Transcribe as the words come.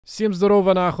Всем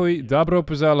здорово нахуй, добро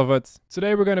пожаловать.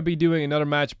 Today we're going to be doing another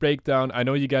match breakdown. I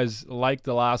know you guys liked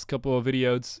the last couple of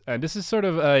videos, and this is sort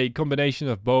of a combination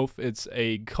of both. It's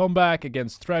a comeback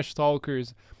against Trash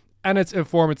Talkers, and it's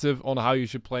informative on how you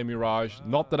should play Mirage.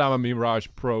 Not that I'm a Mirage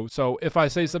pro, so if I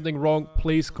say something wrong,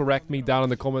 please correct me down in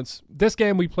the comments. This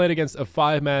game we played against a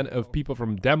 5-man of people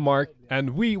from Denmark,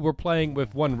 and we were playing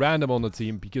with one random on the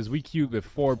team because we queued with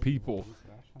 4 people.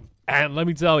 And let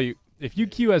me tell you, if you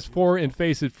queue as 4 and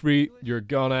face it free, you're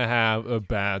gonna have a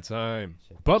bad time.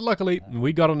 But luckily,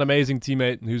 we got an amazing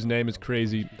teammate whose name is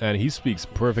Crazy, and he speaks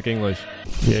perfect English.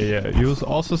 Yeah, you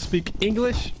also speak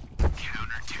English?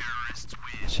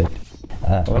 Shit.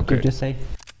 What did you say?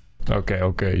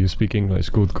 Okay, you speak English,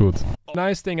 good.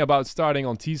 Nice thing about starting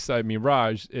on T-side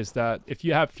Mirage is that if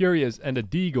you have Furious and a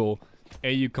Deagle,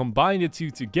 and you combine the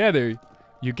two together,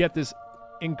 you get this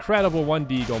incredible 1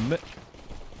 Deagle.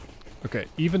 Okay,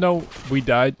 even though we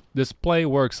died, this play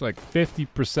works like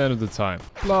 50% of the time.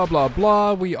 Blah, blah,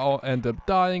 blah, we all end up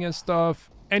dying and stuff.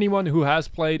 Anyone who has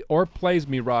played or plays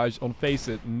Mirage on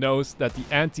Faceit knows that the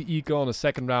anti-eco on the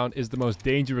second round is the most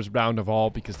dangerous round of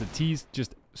all because the T's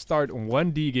just start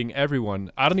 1-deagging everyone.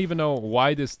 I don't even know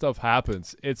why this stuff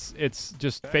happens. It's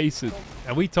just Faceit.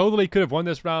 And we totally could have won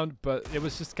this round, but it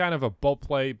was just kind of a bot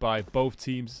play by both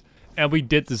teams. And we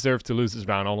did deserve to lose this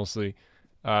round, honestly.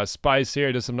 Spice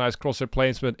here does some nice crosshair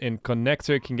placement in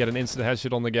connector, can get an instant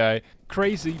headshot on the guy.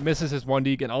 Crazy misses his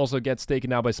 1D and also gets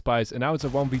taken out by Spice, and now it's a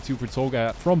 1v2 for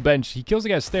Tolga from bench. He kills the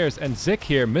guy's stairs, and Zik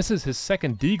here misses his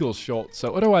second Deagle shot,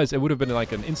 so otherwise it would have been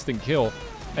like an instant kill.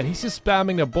 And he's just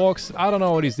spamming the box. I don't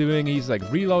know what he's doing. He's like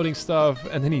reloading stuff,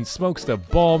 and then he smokes the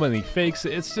bomb and he fakes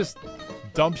it. It's just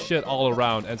dumb shit all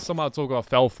around, and somehow Tolga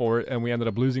fell for it and we ended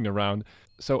up losing the round.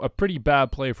 So a pretty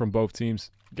bad play from both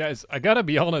teams. Guys, I gotta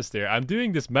be honest here. I'm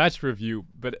doing this match review,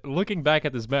 but looking back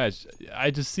at this match,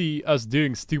 I just see us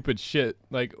doing stupid shit.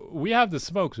 Like, we have the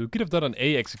smokes. We could have done an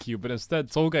A execute, but instead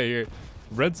Tolga here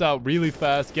runs out really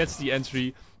fast, gets the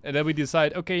entry, and then we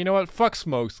decide, okay, you know what? Fuck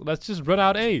smokes. Let's just run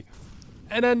out A.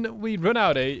 And then we run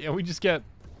out A, and we just get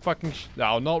fucking...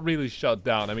 no, not really shut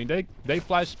down. I mean, they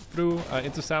flashed through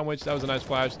into sandwich. That was a nice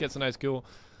flash. Gets a nice kill.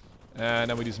 And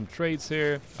then we do some trades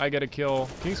here. I get a kill.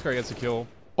 kingscar gets a kill.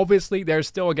 Obviously, there's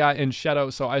still a guy in shadow,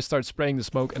 so I start spraying the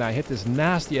smoke, and I hit this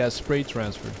nasty-ass spray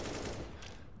transfer.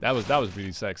 That was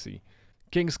really sexy.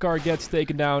 kingscar gets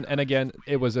taken down, and again,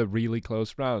 it was a really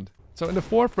close round. So in the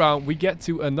 4th round, we get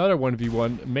to another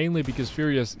 1v1, mainly because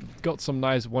Furious got some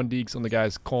nice 1-deeks on the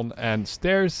guy's con and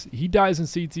stairs. He dies in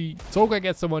CT. Tolga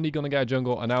gets a 1-deek on the guy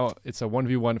jungle, and now it's a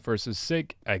 1v1 versus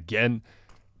Zig again.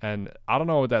 And I don't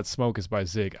know what that smoke is by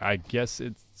Zig. I guess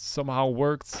it somehow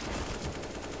worked.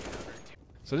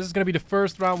 So this is going to be the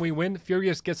 1st round we win.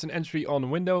 Furious gets an entry on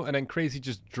window, and then Crazy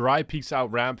just dry peeks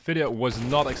out ramp. Vidya was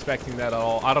not expecting that at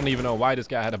all. I don't even know why this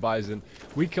guy had a Bison.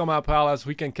 We come out Palace,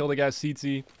 we can kill the guy's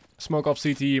CT. Smoke off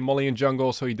CT, molly in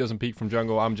jungle, so he doesn't peek from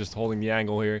jungle. I'm just holding the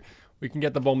angle here. We can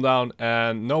get the bomb down,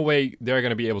 and no way they're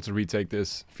going to be able to retake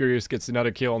this. Furious gets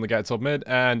another kill on the guy top mid,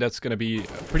 and that's going to be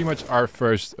pretty much our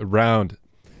 1st round.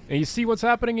 And you see what's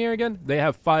happening here again? They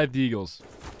have 5 Deagles.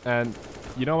 And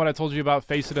you know what I told you about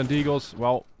Faceit and Deagles?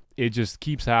 Well, it just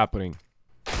keeps happening.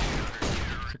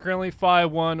 So currently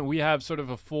 5-1. We have sort of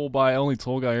a full buy. Only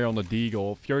Tolga here on the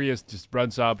Deagle. Furious just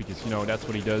runs out because, you know, that's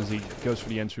what he does. He goes for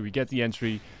the entry. We get the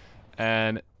entry.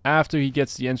 And after he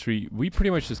gets the entry, we pretty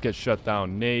much just get shut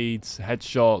down. Nades,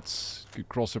 headshots, good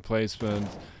crosser placement.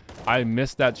 I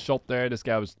missed that shot there. This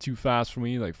guy was too fast for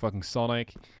me, like fucking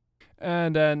Sonic.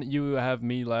 And then you have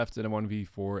me left in a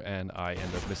 1v4, and I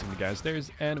end up missing the guy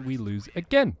stairs, and we lose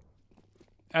again.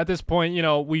 At this point, you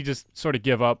know, we just sort of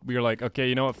give up. We were like, okay,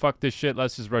 you know what, fuck this shit,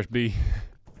 let's just rush B.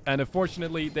 And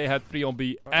unfortunately, they had 3 on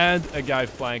B and a guy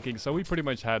flanking, so we pretty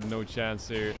much had no chance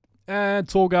here. And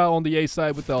Tolga on the A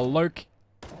side with the lurk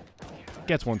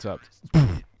gets 1-tapped.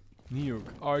 Neok,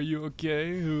 are you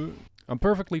okay? I'm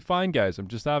perfectly fine, guys. I'm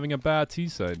just having a bad T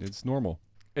side. It's normal.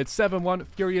 It's 7-1.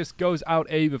 Furious goes out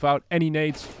A without any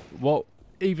nades. Well,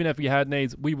 even if we had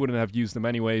nades, we wouldn't have used them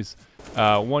anyways.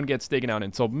 1 gets taken out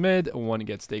in top mid. 1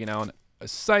 gets taken out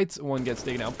site. 1 gets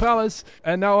taken out palace.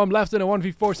 And now I'm left in a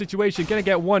 1v4 situation. Can I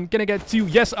get 1? Can I get 2?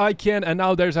 Yes, I can. And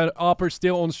now there's an upper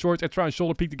still on short. I try and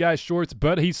shoulder peek the guy's short,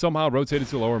 but he somehow rotated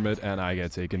to lower mid, and I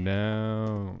get taken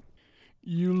down.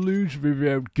 You lose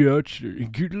without guts.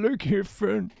 Good luck here,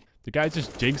 friend. The guy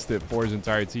just jinxed it for his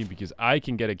entire team because I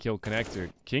can get a kill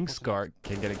connector. kingscar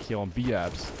can get a kill on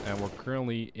B-abs. And we're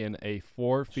currently in a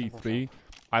 4v3.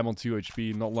 I'm on 2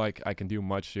 HP, not like I can do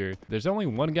much here. There's only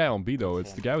 1 guy on B though.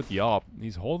 It's the guy with the op.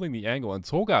 He's holding the angle, and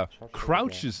Tolga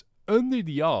crouches under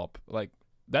the op. Like,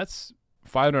 that's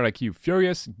 500 IQ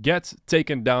Furious gets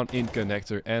taken down in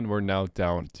connector, and we're now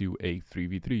down to a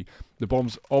 3v3. The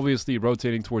bomb's obviously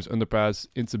rotating towards underpass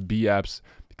into B apps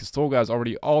because Tolga is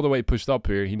already all the way pushed up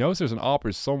here. He knows there's an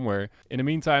opper somewhere. In the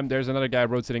meantime, there's another guy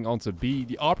rotating onto B.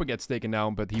 The opper gets taken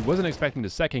down, but he wasn't expecting the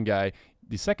second guy.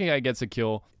 The second guy gets a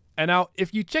kill. And now,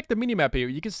 if you check the minimap here,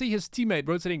 you can see his teammate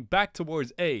rotating back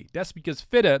towards A. That's because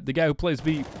Fitte, the guy who plays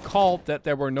B, called that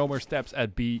there were no more steps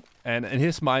at B. And in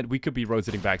his mind, we could be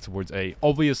rotating back towards A.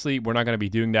 Obviously, we're not going to be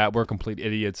doing that. We're complete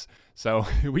idiots. So,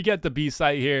 we get the B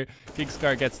site here.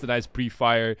 kingscar gets the nice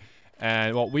pre-fire.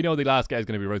 And, well, we know the last guy is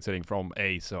going to be rotating from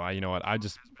A. So, you know what? I'm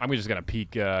just going to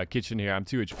peek kitchen here. I'm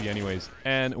 2 HP anyways.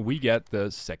 And we get the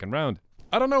second round.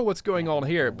 I don't know what's going on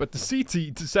here, but the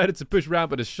CT decided to push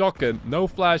ramp with a shotgun. No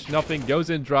flash, nothing, goes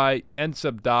in dry, ends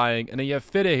up dying. And then you have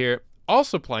Fitte here,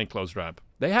 also playing close ramp.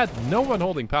 They had no one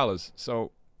holding palace,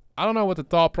 so I don't know what the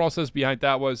thought process behind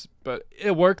that was, but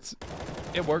it worked.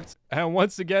 It worked. And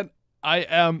once again, I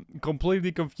am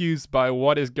completely confused by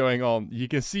what is going on. You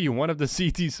can see one of the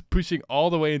CTs pushing all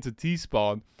the way into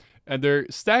T-spawn, and they're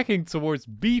stacking towards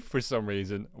B for some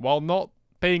reason, while not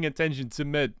paying attention to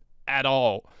mid at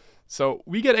all. So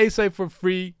we get A site for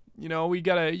free. You know, you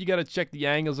gotta check the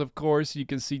angles, of course. You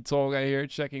can see Tolga here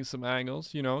checking some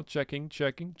angles. You know, check. Okay,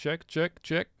 check.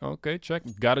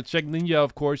 Gotta check Ninja,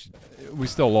 of course. We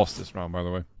still lost this round, by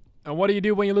the way. And what do you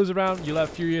do when you lose a round? You let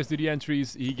Furious do the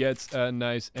entries. He gets a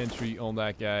nice entry on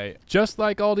that guy. Just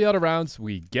like all the other rounds,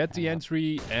 we get the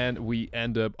entry and we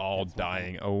end up all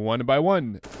dying one by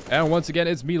one. And once again,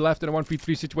 it's me left in a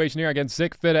 1v3 situation here against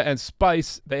Zik, Fitte, and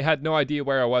Spice. They had no idea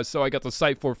where I was, so I got the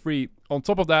site for free. On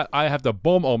top of that, I have the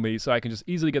bomb on me, so I can just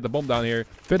easily get the bomb down here.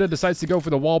 Fitte decides to go for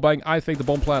the wall bang. I fake the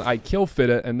bomb plant. I kill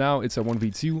Fitte, and now it's a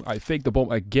 1v2. I fake the bomb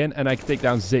again, and I take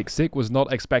down Zik. Zik was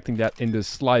not expecting that in the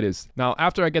slightest. Now,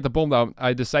 after I get the bomb down,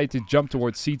 I decide to jump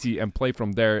towards CT and play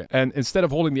from there. And instead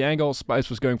of holding the angle, Spice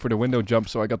was going for the window jump,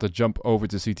 so I got the jump over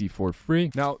to CT for free.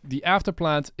 Now, the after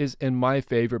plant is in my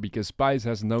favor because Spice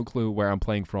has no clue where I'm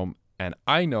playing from. And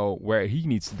I know where he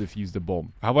needs to defuse the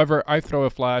bomb. However, I throw a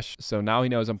flash, so now he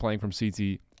knows I'm playing from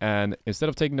CT. And instead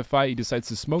of taking the fight, he decides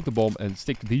to smoke the bomb and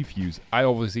stick the defuse. I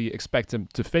obviously expect him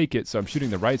to fake it, so I'm shooting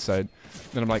the right side.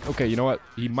 Then I'm like, okay, you know what?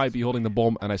 He might be holding the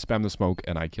bomb, and I spam the smoke,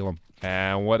 and I kill him.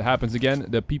 And what happens again?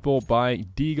 The people buy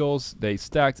Deagles. They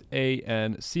stacked A,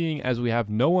 and seeing as we have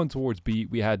no one towards B,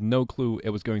 we had no clue it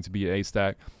was going to be an A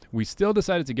stack. We still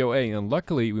decided to go A, and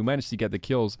luckily, we managed to get the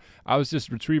kills. I was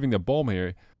just retrieving the bomb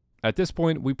here. At this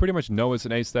point, we pretty much know it's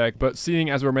an A stack, but seeing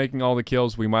as we're making all the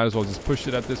kills, we might as well just push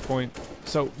it at this point.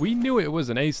 So we knew it was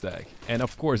an A stack, and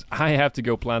of course, I have to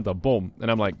go plant a bomb.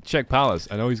 And I'm like, check Palace.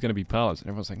 I know he's going to be Palace. And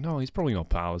everyone's like, no, he's probably not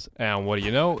Palace. And what do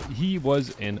you know? He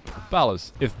was in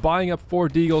Palace. If buying up 4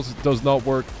 Deagles does not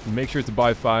work, make sure to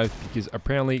buy 5, because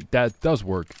apparently that does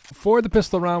work. For the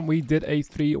pistol round, we did a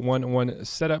 3-1-1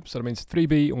 setup. So that means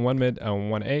 3B, 1 mid,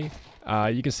 and 1 A.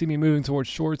 You can see me moving towards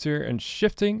shorts here and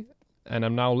shifting. And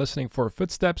I'm now listening for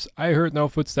footsteps. I heard no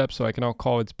footsteps, so I cannot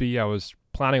call it's B. I was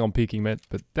planning on peeking mid,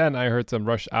 but then I heard them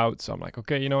rush out. So I'm like,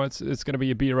 okay, you know, it's going to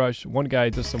be a B rush. One guy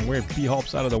does some weird B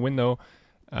hops out of the window.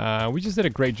 We just did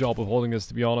a great job of holding this,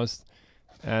 to be honest.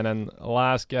 And then the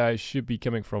last guy should be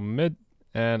coming from mid.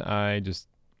 And I just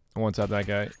one-tap that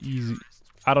guy. Easy.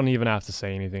 I don't even have to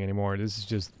say anything anymore.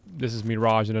 This is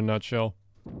Mirage in a nutshell.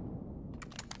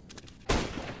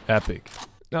 Epic.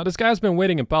 Now, this guy's been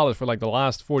waiting in Palace for like the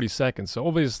last 40 seconds, so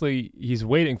obviously he's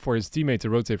waiting for his teammate to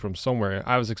rotate from somewhere.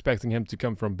 I was expecting him to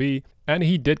come from B, and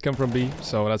he did come from B,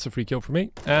 so that's a free kill for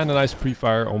me. And a nice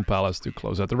pre-fire on Palace to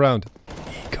close out the round.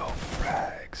 Eco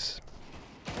frags.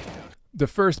 The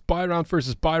first buy round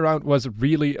versus buy round was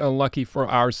really unlucky for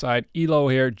our side. Elo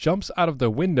here jumps out of the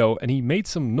window, and he made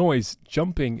some noise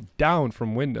jumping down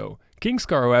from window.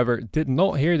 kingscar, however, did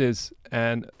not hear this,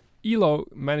 and Elo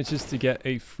manages to get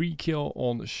a free kill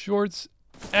on shorts,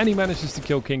 and he manages to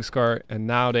kill kingscar, and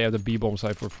now they have the B bomb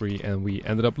site for free, and we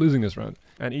ended up losing this round.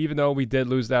 And even though we did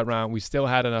lose that round, we still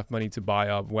had enough money to buy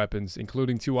up weapons,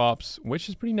 including 2 ops, which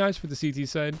is pretty nice for the CT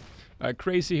side.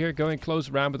 Crazy here going close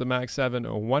ramp with the Mag 7.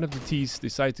 One of the T's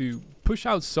decide to push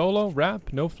out solo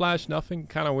ramp, no flash, nothing,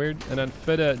 kind of weird. And then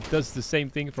Fitte does the same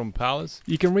thing from Palace.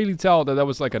 You can really tell that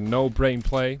was like a no-brain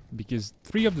play, because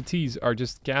 3 of the T's are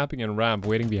just camping in ramp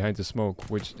waiting behind the smoke,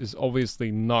 which is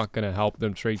obviously not going to help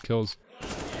them trade kills.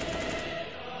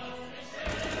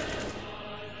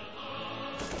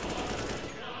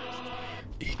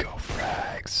 Eco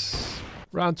frags.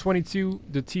 Round 22,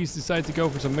 the T's decide to go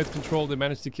for some mid control. They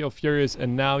managed to kill Furious,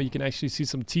 and now you can actually see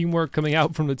some teamwork coming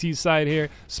out from the T side here.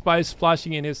 Spice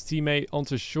flashing in his teammate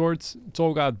onto shorts.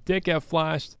 Tolga did get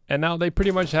flashed, and now they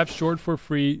pretty much have short for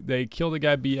free. They kill the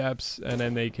guy BFs, and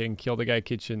then they can kill the guy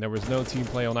Kitchen. There was no team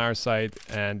play on our side,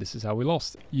 and this is how we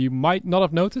lost. You might not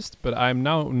have noticed, but I'm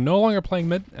now no longer playing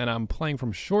mid, and I'm playing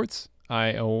from shorts.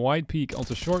 I wide peek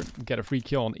onto short, get a free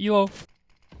kill on Elo.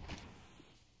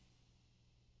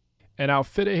 And now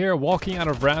Fitta here, walking out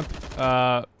of ramp.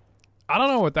 I don't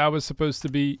know what that was supposed to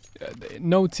be.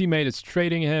 No teammate is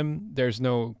trading him. There's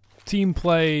no team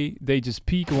play. They just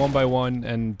peek one by one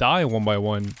and die one by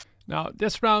one. Now,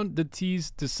 this round, the T's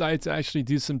decide to actually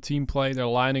do some team play. They're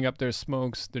lining up their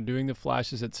smokes. They're doing the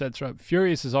flashes, etc.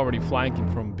 Furious is already flanking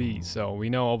from B, so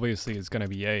we know obviously it's going to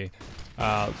be A.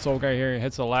 Solguy here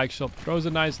hits a lag shot, throws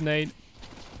a nice nade.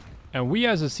 And we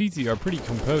as a CT are pretty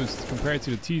composed compared to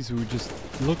the T's, who just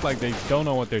look like they don't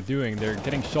know what they're doing. They're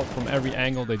getting shot from every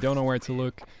angle. They don't know where to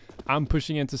look. I'm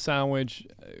pushing into sandwich.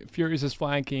 Furious is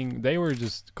flanking. They were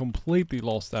just completely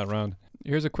lost that round.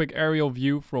 Here's a quick aerial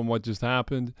view from what just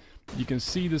happened. You can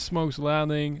see the smokes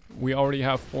landing. We already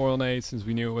have 4 on A since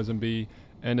we knew it was in B.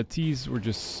 And the T's were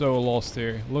just so lost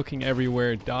here. Looking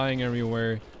everywhere, dying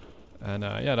everywhere. And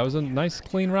yeah, that was a nice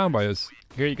clean round by us.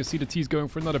 Here you can see the T's going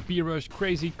for another B rush.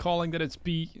 Crazy calling that it's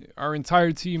B. Our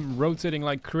entire team rotating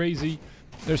like crazy.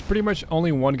 There's pretty much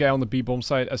only one guy on the B bomb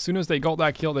side. As soon as they got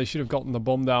that kill, they should have gotten the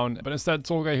bomb down. But instead,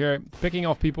 Tolga here, picking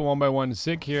off people one by one.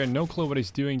 Zik here, no clue what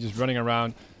he's doing, just running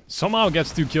around. Somehow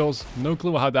gets 2 kills. No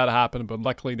clue how that happened, but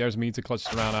luckily there's me to clutch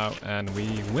the round out, and we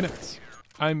win it.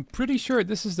 I'm pretty sure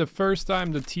this is the first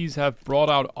time the T's have brought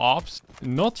out ops.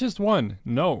 Not just one,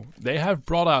 no. They have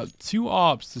brought out 2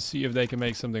 ops to see if they can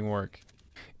make something work.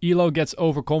 Elo gets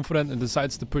overconfident and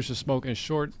decides to push a smoke in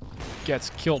short. Gets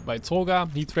killed by Tolga.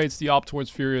 He trades the op towards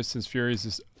Furious since Furious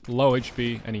is low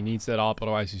HP and he needs that op,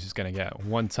 otherwise he's just gonna get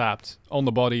one tapped on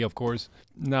the body, of course.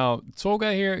 Now,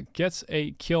 Tolga here gets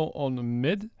a kill on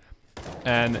mid.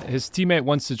 And his teammate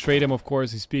wants to trade him, of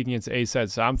course. He's peeking into A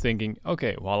side, so I'm thinking,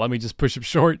 okay, well, let me just push him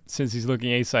short since he's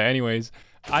looking A side anyways.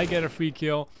 I get a free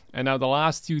kill, and now the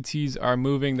last 2 T's are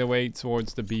moving their way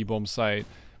towards the B bomb side.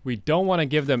 We don't want to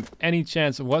give them any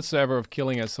chance whatsoever of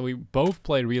killing us, so we both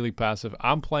play really passive.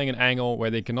 I'm playing an angle where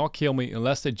they cannot kill me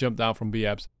unless they jump down from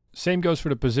B-apps. Same goes for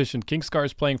the position Kingscar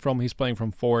is playing from. He's playing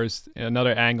from Forest, in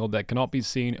another angle that cannot be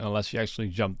seen unless you actually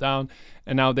jump down.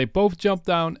 And now they both jump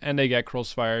down and they get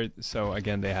crossfired. So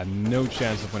again, they had no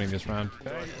chance of winning this round.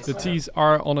 The T's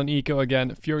are on an eco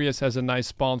again. Furious has a nice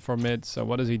spawn for mid. So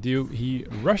what does he do? He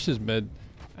rushes mid.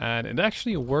 And it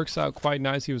actually works out quite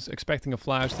nice. He was expecting a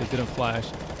flash. They didn't flash.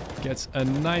 Gets a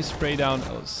nice spray down.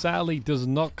 Sadly does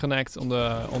not connect on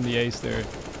the ace there.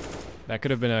 That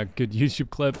could have been a good YouTube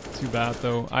clip. Too bad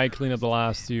though. I clean up the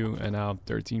last 2 and now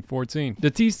 13-14.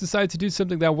 The T's decide to do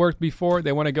something that worked before.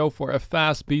 They want to go for a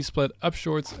fast B split up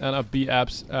shorts and up B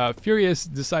apps. Furious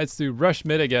decides to rush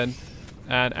mid again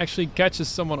and actually catches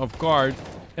someone off guard.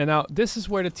 And now this is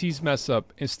where the T's mess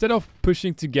up. Instead of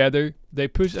pushing together, they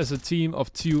push as a team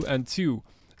of 2 and 2.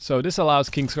 So this allows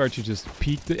Kingscar to just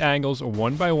peek the angles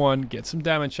one by one, get some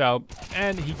damage out,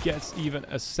 and he gets even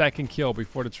a second kill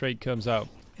before the trade comes out.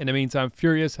 In the meantime,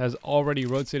 Furious has already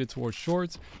rotated towards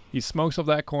shorts. He smokes off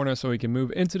that corner so he can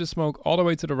move into the smoke all the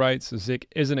way to the right, so Zik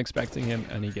isn't expecting him,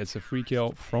 and he gets a free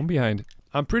kill from behind.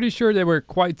 I'm pretty sure they were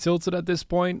quite tilted at this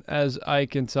point, as I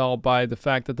can tell by the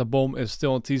fact that the bomb is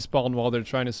still in T-spawn while they're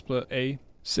trying to split A.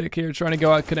 Zik here trying to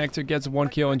go out connector, gets 1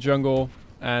 kill in jungle,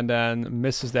 and then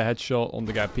misses the headshot on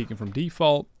the guy peeking from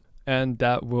default. And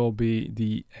that will be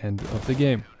the end of the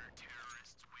game.